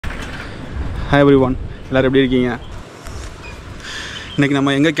Hi everyone, எல்லோரும் எப்படி இருக்கீங்க? இன்றைக்கி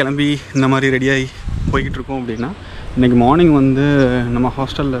நம்ம எங்கே கிளம்பி இந்த மாதிரி ரெடியாகி போய்கிட்டு இருக்கோம் அப்படின்னா, இன்றைக்கி மார்னிங் வந்து நம்ம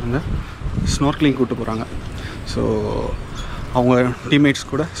ஹாஸ்டலில் இருந்து ஸ்னோர்க்லிங் கூப்பிட்டு போகிறாங்க. ஸோ அவங்க டீம்மேட்ஸ்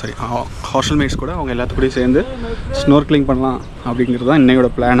கூட ஹாஸ்டல் மேட்ஸ் கூட அவங்க எல்லாத்துக்கூடயும் சேர்ந்து ஸ்னோர்க்லிங் பண்ணலாம் அப்படிங்கிறது தான்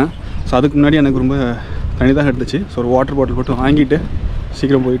இன்னையோட பிளானு. ஸோ அதுக்கு முன்னாடி எனக்கு ரொம்ப தனிதாக எடுத்துச்சு. ஸோ ஒரு வாட்டர் பாட்டில் போட்டு வாங்கிட்டு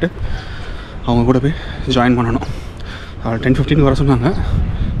சீக்கிரம் போயிட்டு அவங்க கூட போய் ஜாயின் பண்ணணும். 10-15 வர சொன்னாங்க.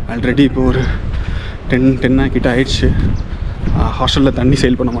 ஆல்ரெடி இப்போ ஒரு 10 கிட்ட ஆயிடுச்சு. ஹாஸ்டலில் தண்ணி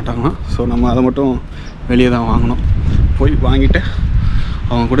சேல் பண்ண மாட்டாங்களாம். ஸோ நம்ம அதை மட்டும் வெளியே தான் வாங்கணும். போய் வாங்கிட்டு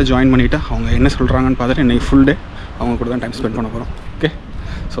அவங்க கூட ஜாயின் பண்ணிவிட்டு அவங்க என்ன சொல்கிறாங்கன்னு பார்த்துட்டு இன்றைக்கி ஃபுல் டே அவங்க கூட தான் டைம் ஸ்பெண்ட் பண்ண போகிறோம். ஓகே,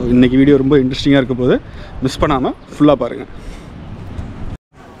 ஸோ இன்றைக்கி வீடியோ ரொம்ப இன்ட்ரெஸ்டிங்காக இருக்க போது மிஸ் பண்ணாமல் ஃபுல்லாக பாருங்கள்.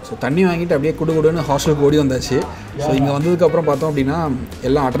 ஸோ தண்ணி வாங்கிட்டு அப்படியே குடுன்னு ஹாஸ்டலுக்கு ஓடி வந்தாச்சு. ஸோ இங்கே வந்ததுக்கப்புறம் பார்த்தோம் அப்படின்னா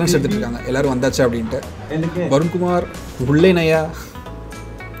எல்லாம் அட்டண்டன்ஸ் எடுத்துகிட்டு இருக்காங்க. எல்லோரும் வந்தாச்சு அப்படின்ட்டு. வருண்குமார், உள்ளே நையா.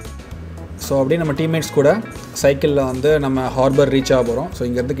 ஸோ அப்படியே நம்ம டீம்மேட்ஸ் கூட சைக்கிளில் வந்து நம்ம ஹார்பர் ரீச் ஆக போகிறோம். ஸோ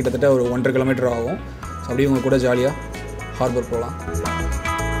இங்கேருந்து கிட்டத்தட்ட ஒரு 1.5 கிலோமீட்டர் ஆகும். ஸோ அப்படியே உங்கள் கூட ஜாலியாக ஹார்பர் போகலாம்.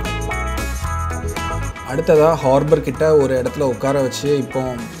 அடுத்ததாக ஹார்பர் கிட்ட ஒரு இடத்துல உட்கார வச்சு இப்போ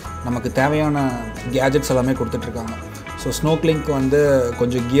நமக்கு தேவையான கேஜெட்ஸ் எல்லாமே கொடுத்துட்ருக்காங்க. ஸோ ஸ்னோக்லிங்க்கு வந்து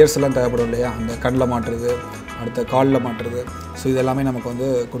கொஞ்சம் கியர்ஸ் எல்லாம் தேவைப்படும் இல்லையா, அந்த கண்ணில் மாட்டுறது, அடுத்த காலில் மாட்டுறது. ஸோ இது எல்லாமே நமக்கு வந்து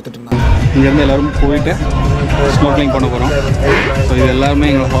கொடுத்துட்ருந்தாங்க. இங்கேருந்து எல்லோரும் போயிட்டு ஸ்னோக்லிங் பண்ண போகிறோம். ஸோ இது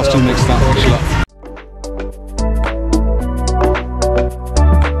எல்லாருமே எங்கள் ஹாஸ்டல் மேட்ஸ் தான் ஆக்சுவலாக.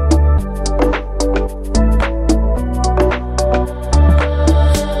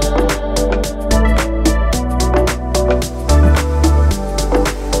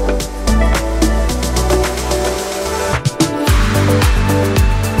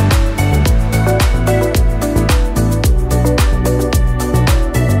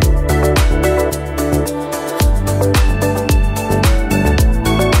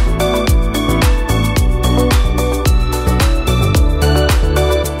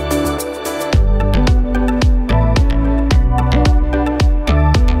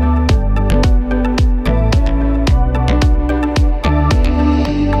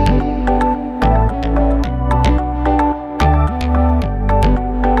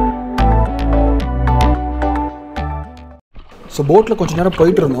 ஸோ போட்டில் கொஞ்சம் நேரம்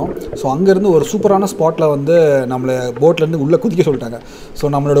போயிட்டு இருந்தோம். ஸோ அங்கேருந்து ஒரு சூப்பரான ஸ்பாட்டில் வந்து நம்மளை போட்லேருந்து உள்ளே குதிக்க சொல்லிட்டாங்க.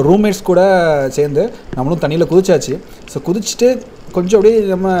 ஸோ நம்மளோட ரூம்மேட்ஸ் கூட சேர்ந்து நம்மளும் தண்ணியில் குதிச்சாச்சு. ஸோ குதிச்சுட்டு கொஞ்சம் அப்படியே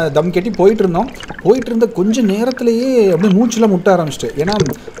நம்ம தம் கட்டி போயிட்டு இருந்த கொஞ்சம் நேரத்துலேயே அப்படியே மூச்செலாம் முட்ட ஆரம்பிச்சிட்டு. ஏன்னா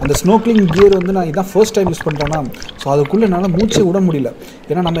அந்த ஸ்னோக்லிங் கியர் வந்து நான் இதான் ஃபர்ஸ்ட் டைம் யூஸ் பண்ணுறேன்னா, ஸோ அதுக்குள்ளே என்னால் மூச்சை விட முடியல.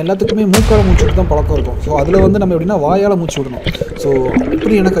 ஏன்னா நம்ம எல்லாத்துக்குமே மூக்கால் மூச்சு விட்டு தான் பழக்கம் இருக்கும். ஸோ அதில் வந்து நம்ம எப்படின்னா வாயால் மூச்சு விடணும். ஸோ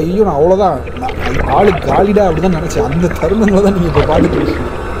இப்படி எனக்கு ஐயோ நான் அவ்வளோதான் ஆளு காலிடா அப்படி தான் நினச்சேன். அந்த தருணங்களை தான் நீங்கள் இப்போ பார்த்துட்டு.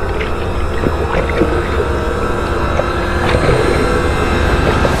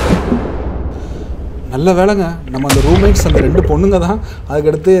 நல்ல வேலைங்க, நம்ம அந்த ரூம்மேட்ஸ் அந்த 2 பொண்ணுங்க தான்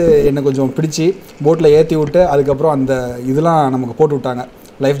அதுக்கடுத்து என்னை கொஞ்சம் பிடிச்சி போட்டில் ஏற்றி விட்டு அதுக்கப்புறம் அந்த இதெல்லாம் நமக்கு போட்டு விட்டாங்க,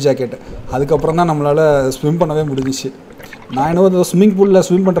 லைஃப் ஜாக்கெட்டு. அதுக்கப்புறம் தான் நம்மளால் ஸ்விம் பண்ணவே முடிஞ்சிச்சு. நான் என்னவோ அந்த ஸ்விம்மிங் பூலில்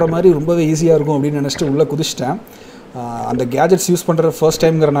ஸ்விம் பண்ணுற மாதிரி ரொம்பவே ஈஸியாக இருக்கும் அப்படின்னு நினச்சிட்டு உள்ளே குதிச்சிட்டேன். அந்த கேஜெட்ஸ் யூஸ் பண்ணுற ஃபர்ஸ்ட்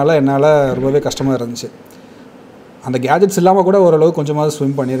டைம்ங்கிறனால என்னால் ரொம்பவே கஷ்டமாக இருந்துச்சு. அந்த கேஜெட்ஸ் இல்லாமல் கூட ஓரளவு கொஞ்சமாவது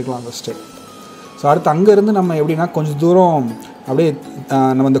ஸ்விம் பண்ணியிருக்கலாம் ஃபஸ்ட்டு. ஸோ அடுத்து அங்கேருந்து நம்ம எப்படின்னா கொஞ்சம் தூரம் அப்படியே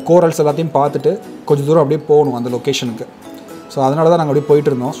நம்ம அந்த கோரல்ஸ் எல்லாத்தையும் பார்த்துட்டு கொஞ்சம் தூரம் அப்படியே போகணும் அந்த லொக்கேஷனுக்கு. ஸோ அதனால தான் நாங்கள் அப்படியே போயிட்டு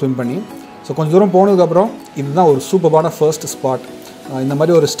இருந்தோம் ஸ்விம் பண்ணி. ஸோ கொஞ்சம் தூரம் போனதுக்கப்புறம் இதுதான் ஒரு சூப்பரான ஃபர்ஸ்ட் ஸ்பாட். இந்த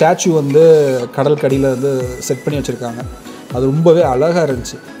மாதிரி ஒரு ஸ்டாச்சு வந்து கடல் கடியில் வந்து செட் பண்ணி வச்சுருக்காங்க. அது ரொம்பவே அழகாக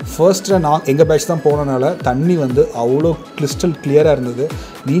இருந்துச்சு. ஃபர்ஸ்ட்டு நான் எங்கள் பேட்ச் தான் போனனால தண்ணி வந்து அவ்வளோ கிறிஸ்டல் கிளியராக இருந்தது.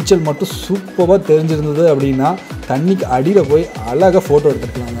 நீச்சல் மட்டும் சூப்பராக தெரிஞ்சிருந்தது. அப்படின்னா தண்ணிக்கு அடியில் போய் அழகாக ஃபோட்டோ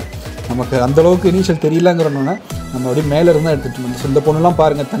எடுத்துருக்காங்க. நமக்கு அந்தளவுக்கு நீச்சல் தெரியலங்கிறனால நம்ம அப்படியே மேலே இருந்தால் எடுத்துகிட்டு இருந்தாங்க. ஸோ இந்த பொண்ணுலாம்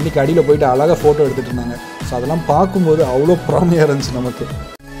பாருங்கள் தண்ணிக்கு அடியில் போயிட்டு அழகாக ஃபோட்டோ எடுத்துகிட்டு இருந்தாங்க. ஸோ அதெல்லாம் பார்க்கும்போது அவ்வளோ பொறாமையாக இருந்துச்சு நமக்கு.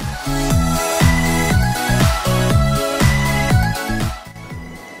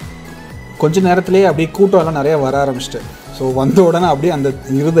 கொஞ்ச நேரத்துலேயே அப்படியே கூட்டம் எல்லாம் நிறையா வர ஆரம்பிச்சிட்டு. ஸோ வந்த உடனே அப்படியே அந்த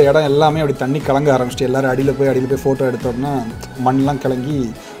இருந்த இடம் எல்லாமே அப்படி தண்ணி கலங்க ஆரம்பிச்சிட்டு. எல்லோரும் அடியில் போய் ஃபோட்டோ எடுத்தோம்னா மண்ணெலாம் கலங்கி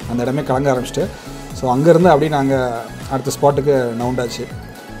அந்த இடமே கலங்க ஆரம்பிச்சிட்டு. ஸோ அங்கேருந்து அப்படியே நாங்கள் அடுத்த ஸ்பாட்டுக்கு நவுண்டாச்சு.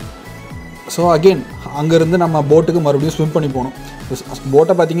 ஸோ அகெயின் அங்கேருந்து நம்ம போட்டுக்கு மறுபடியும் ஸ்விம் பண்ணி போகணும்.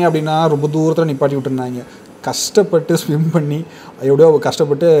 போட்டை பார்த்திங்க அப்படின்னா ரொம்ப தூரத்தில் நிப்பாட்டி விட்டுருந்தாங்க. கஷ்டப்பட்டு ஸ்விம் பண்ணி எப்படியோ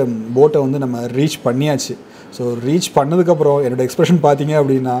கஷ்டப்பட்டு போட்டை வந்து நம்ம ரீச் பண்ணியாச்சு. ஸோ ரீச் பண்ணதுக்கப்புறம் என்னோடய எக்ஸ்ப்ரெஷன் பார்த்திங்க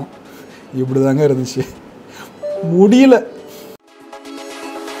அப்படின்னா இப்படி தாங்க இருந்துச்சு. முடியல.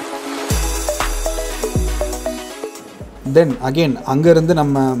 தென் அகெயின் அங்கேருந்து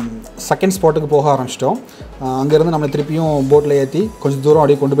நம்ம செகண்ட் ஸ்பாட்டுக்கு போக ஆரம்பிச்சிட்டோம். அங்கேருந்து நம்ம திருப்பியும் போட்டில் ஏற்றி கொஞ்சம் தூரம்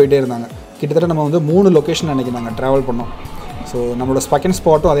அப்படியே கொண்டு போயிட்டே இருந்தாங்க. கிட்டத்தட்ட நம்ம வந்து 3 லொக்கேஷன் அன்றைக்கி நாங்கள் ட்ராவல் பண்ணோம். ஸோ நம்மளோட செகண்ட்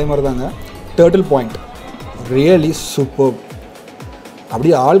ஸ்பாட்டும் அதே மாதிரி தாங்க. Turtle point really super.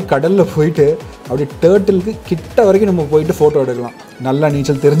 அப்படியே ஆள் கடலில் போயிட்டு அப்படியே டர்ட்டிலுக்கு கிட்ட வரைக்கும் நம்ம போயிட்டு ஃபோட்டோ எடுக்கலாம். நல்லா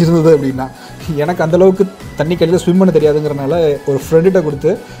நீச்சல் தெரிஞ்சிருந்தது அப்படின்னா. எனக்கு அந்தளவுக்கு தண்ணி கடையில் ஸ்விம் பண்ண தெரியாதுங்கிறனால ஒரு ஃப்ரெண்டுகிட்ட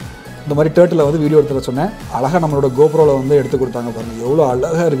கொடுத்து இந்த மாதிரி டர்ட்டில் வந்து வீடியோ எடுத்துகிற சொன்னேன். அழகாக நம்மளோட கோப்ரோவில் வந்து எடுத்து கொடுத்தாங்க. பாருங்கள் எவ்வளோ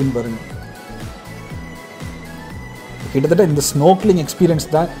அழகாக இருக்குன்னு பாருங்கள். கிட்டத்தட்ட இந்த ஸ்னோக்லிங் எக்ஸ்பீரியன்ஸ்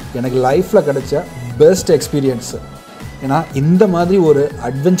தான் எனக்கு லைஃப்பில் கிடைச்ச பெஸ்ட் எக்ஸ்பீரியன்ஸு. ஏன்னா இந்த மாதிரி ஒரு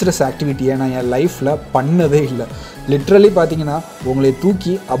அட்வென்ச்சரஸ் ஆக்டிவிட்டியை நான் என் லைஃப்பில் பண்ணதே இல்லை. லிட்ரலி பார்த்தீங்கன்னா உங்களை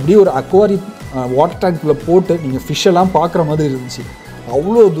தூக்கி அப்படியே ஒரு அக்வாரி வாட்டர் டேங்க்குள்ளே போட்டு நீங்கள் ஃபிஷ்ஷெல்லாம் பார்க்குற மாதிரி இருந்துச்சு.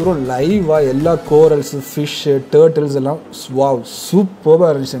 அவ்வளோ தூரம் லைவாக எல்லா கோரல்ஸு, ஃபிஷ்ஷு, டர்ட்டில்ஸ் எல்லாம் வாவ்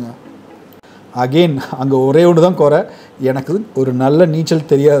சூப்பராக இருந்துச்சுங்க. அகெயின் அங்கே ஒரே ஒன்று தான் குறை, எனக்கு ஒரு நல்ல நீச்சல்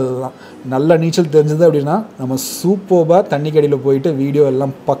தெரியாதது தான். நல்ல நீச்சல் தெரிஞ்சது அப்படின்னா நம்ம சூப்பராக தண்ணிக்கடியில் போயிட்டு வீடியோ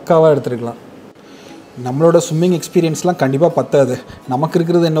எல்லாம் பக்காவாக எடுத்துருக்கலாம். நம்மளோட ஸ்விம்மிங் எக்ஸ்பீரியன்ஸ்லாம் கண்டிப்பாக பத்தாது. நமக்கு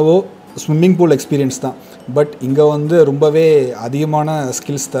இருக்கிறது என்னவோ ஸ்விம்மிங் பூல் எக்ஸ்பீரியன்ஸ் தான். பட் இங்கே வந்து ரொம்பவே அதிகமான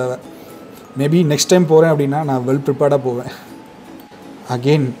ஸ்கில்ஸ் தேவை. மேபி நெக்ஸ்ட் டைம் போகிறேன் அப்படின்னா நான் வெல் ப்ரிப்பேர்டாக போவேன்.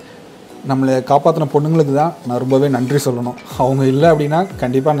 அகெயின் நம்மளை காப்பாற்றின பொண்ணுங்களுக்கு தான் நான் ரொம்பவே நன்றி சொல்லணும். அவங்க இல்லை அப்படின்னா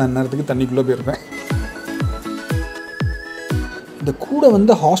கண்டிப்பாக நான் நேரத்துக்கு தண்ணிக்குள்ளே போயிருப்பேன். இந்த கூட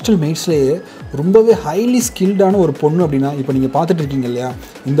வந்து ஹாஸ்டல் மேட்ஸ்லேயே ரொம்பவே ஹைலி ஸ்கில்டான ஒரு பொண்ணு அப்படின்னா இப்போ நீங்கள் பார்த்துட்டு இருக்கீங்க இல்லையா,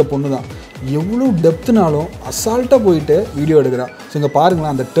 இந்த பொண்ணு தான். எவ்வளோ டெப்த்துனாலும் அசால்ட்டாக போயிட்டு வீடியோ எடுக்கிறா. ஸோ இங்கே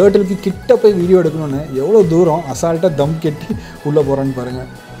பாருங்களேன், அந்த டர்ட்டிலுக்கு கிட்ட போய் வீடியோ எடுக்கணும்னு எவ்வளோ தூரம் அசால்ட்டாக தம் கட்டி உள்ளே போகிறான்னு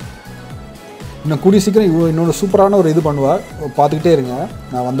பாருங்கள். இன்னும் கூடிய சீக்கிரம் இன்னொன்று சூப்பரான ஒரு இது பண்ணுவாள், பார்த்துக்கிட்டே இருங்க,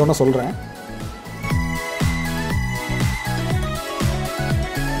 நான் வந்தோன்னே சொல்கிறேன்.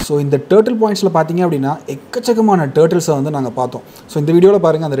 ஸோ இந்த டர்ட்டில் பாயிண்ட்ஸில் பார்த்தீங்க அப்படின்னா எக்கச்சக்கமான டர்ட்டில்ஸை வந்து நாங்கள் பார்த்தோம். ஸோ இந்த வீடியோவில்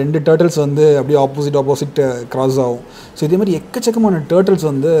பாருங்கள், அந்த 2 டர்ட்டில்ஸ் வந்து அப்படியே ஆப்போசிட் க்ராஸ் ஆகும். ஸோ இதே மாதிரி எக்கச்சக்கமான டர்ட்டில்ஸ்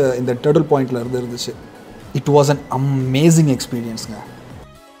வந்து இந்த டர்ட்டில் பாயிண்டில் இருந்துச்சு. It was an amazing எக்ஸ்பீரியன்ஸுங்க.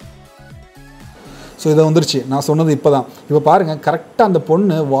 So இதை வந்துருச்சு நான் சொன்னது இப்போ தான். இப்போ பாருங்கள், கரெக்டாக அந்த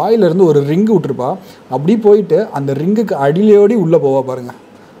பொண்ணு வாயிலிருந்து ஒரு ரிங்கு விட்டுருப்பா, அப்படி போயிட்டு அந்த ரிங்குக்கு அடியிலேயோடி உள்ளே போவா பாருங்கள்.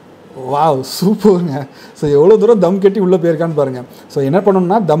 வாவ் சூப்பருங்க. ஸோ எவ்வளோ தூரம் தம் கட்டி உள்ளே போயிருக்கான்னு பாருங்கள். ஸோ என்ன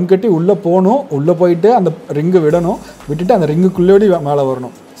பண்ணணும்னா தம் கட்டி உள்ளே போகணும், உள்ளே போயிட்டு அந்த ரிங்கு விடணும், விட்டுட்டு அந்த ரிங்குக்குள்ளேயோடி மேலே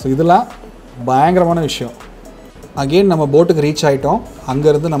வரணும். ஸோ இதெல்லாம் பயங்கரமான விஷயம். அகெயின் நம்ம போட்டுக்கு ரீச் ஆகிட்டோம்.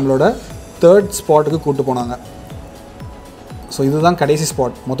 அங்கேருந்து நம்மளோட 3rd ஸ்பாட்டுக்கு கூப்பிட்டு போனாங்க. ஸோ இதுதான் கடைசி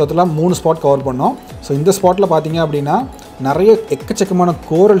ஸ்பாட். மொத்தத்தில் 3 ஸ்பாட் கவர் பண்ணோம். ஸோ இந்த ஸ்பாட்டில் பார்த்தீங்க அப்படின்னா நிறைய எக்கச்சக்கமான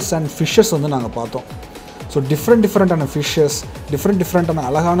கோரல்ஸ் அண்ட் ஃபிஷ்ஷஸ் வந்து நாங்கள் பார்த்தோம். ஸோ டிஃப்ரெண்ட்டான ஃபிஷ்ஷஸ், டிஃப்ரெண்ட்டான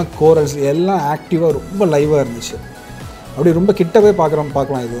அழகான கோரல்ஸ் எல்லாம் ஆக்டிவாக ரொம்ப லைவாக இருந்துச்சு. அப்படி ரொம்ப கிட்டவே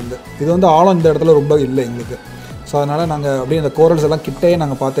பார்க்கலாம். இது வந்து ஆழம் இந்த இடத்துல ரொம்ப இல்லை எங்களுக்கு. ஸோ அதனால் நாங்கள் அப்படியே அந்த கோரல்ஸ் எல்லாம் கிட்டே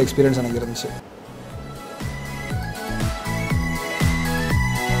நாங்கள் பார்த்த எக்ஸ்பீரியன்ஸ் எனக்கு இருந்துச்சு.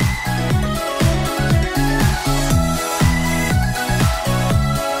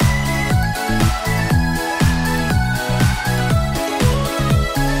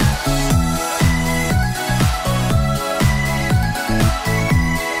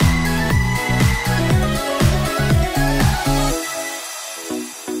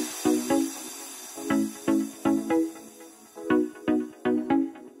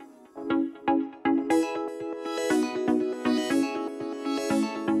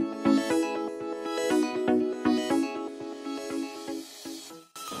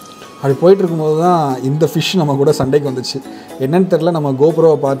 அப்படி போயிட்டுருக்கும்போது தான் இந்த ஃபிஷ் நம்ம கூட சண்டைக்கு வந்துச்சு. என்னென்னு தெரில, நம்ம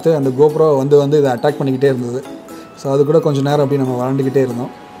கோப்ரோவை பார்த்து அந்த கோப்ரோவை வந்து இதை அட்டாக் பண்ணிக்கிட்டே இருந்தது. ஸோ அது கூட கொஞ்சம் நேரம் அப்படி நம்ம விளாண்டுக்கிட்டே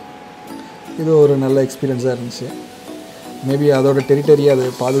இருந்தோம். இது ஒரு நல்ல எக்ஸ்பீரியன்ஸாக இருந்துச்சு. மேபி அதோட டெரிட்டரியை அது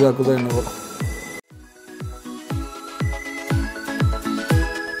பாதுகாக்குதோ என்னவோ.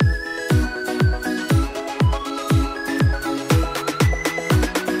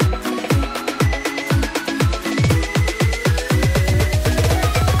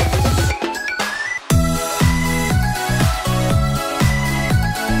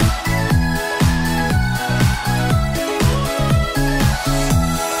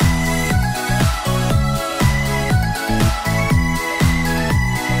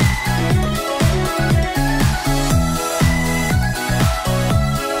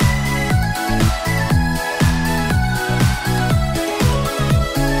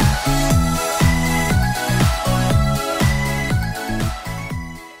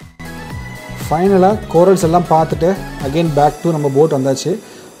 ஃபைனலாக கோரல்ஸ் எல்லாம் பார்த்துட்டு அகெயின் பேக் டு நம்ம போட் வந்தாச்சு.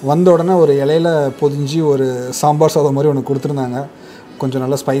 வந்த உடனே ஒரு இலையில் பொதிஞ்சு ஒரு சாம்பார் சாதம் மாதிரி ஒன்று கொடுத்துருந்தாங்க, கொஞ்சம்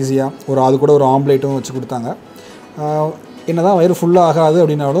நல்லா ஸ்பைஸியாக. அது கூட ஒரு ஆம்லேட்டும் வச்சு கொடுத்தாங்க. என்ன தான் வயிறு ஃபுல்லாக ஆகாது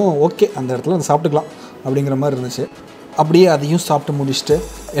அப்படின்னாலும் ஓகே, அந்த இடத்துல சாப்பிட்டுக்கலாம் அப்படிங்கிற மாதிரி இருந்துச்சு. அப்படியே அதையும் சாப்பிட்டு முடிச்சுட்டு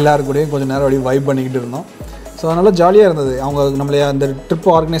எல்லாருக்கூடையும் கொஞ்சம் நேரம் அப்படியே வைப் பண்ணிக்கிட்டு இருந்தோம். ஸோ அதனால் ஜாலியாக இருந்தது. அவங்க நம்மளை அந்த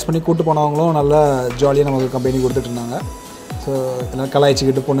ட்ரிப் ஆர்கனைஸ் பண்ணி கூப்பிட்டு போனவங்களும் நல்லா ஜாலியாக நமக்கு கம்பெனி கொடுத்துட்டு இருந்தாங்க. ஸோ எல்லாம்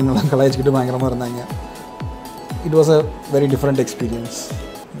கலாய்ச்சிக்கிட்டு பொண்ணுங்கள்லாம் கலாய்ச்சிக்கிட்டு பயங்கரமாக இருந்தாங்க. It was a very different experience.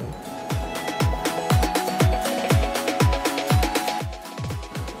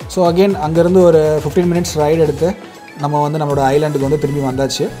 So again அங்கேருந்து ஒரு 15 minutes ரைடு எடுத்து நம்ம வந்து நம்மளோட ஐலாண்டுக்கு வந்து திரும்பி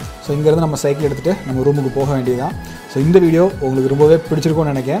வந்தாச்சு. ஸோ இங்கேருந்து நம்ம சைக்கிள் எடுத்துகிட்டு நம்ம ரூமுக்கு போக வேண்டியதுதான். ஸோ இந்த வீடியோ உங்களுக்கு ரொம்பவே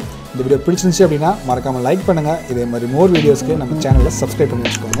பிடிச்சிருக்கும்னு நினைக்கிறேன். இந்த வீடியோ பிடிச்சிருந்துச்சு அப்படின்னா மறக்காமல் லைக் பண்ணுங்கள். இதே மாதிரி மோர் வீடியோஸ்க்கு நம்ம சேனலில் சப்ஸ்கிரைப் பண்ணி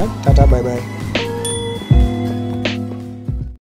வச்சுக்கோங்க. Tata, bye bye.